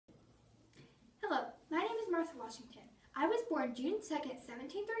Washington. I was born June 2nd,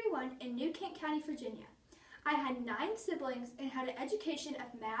 1731 in New Kent County, Virginia. I had 9 siblings and had an education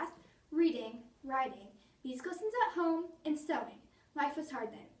of math, reading, writing, music lessons at home, and sewing. Life was hard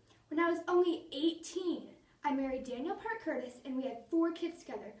then. When I was only 18, I married Daniel Park Curtis and we had 4 kids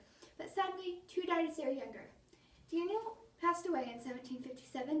together, but sadly 2 died as they were younger. Daniel passed away in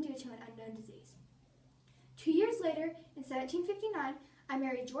 1757 due to an unknown disease. 2 years later, in 1759, I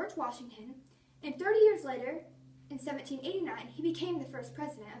married George Washington, and 30 years later, in 1789, he became the first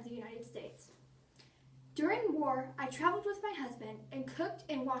president of the United States. During war, I traveled with my husband and cooked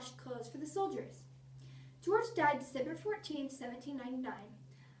and washed clothes for the soldiers. George died December 14, 1799.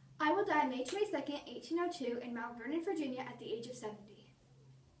 I will die May 22, 1802 in Mount Vernon, Virginia at the age of 70.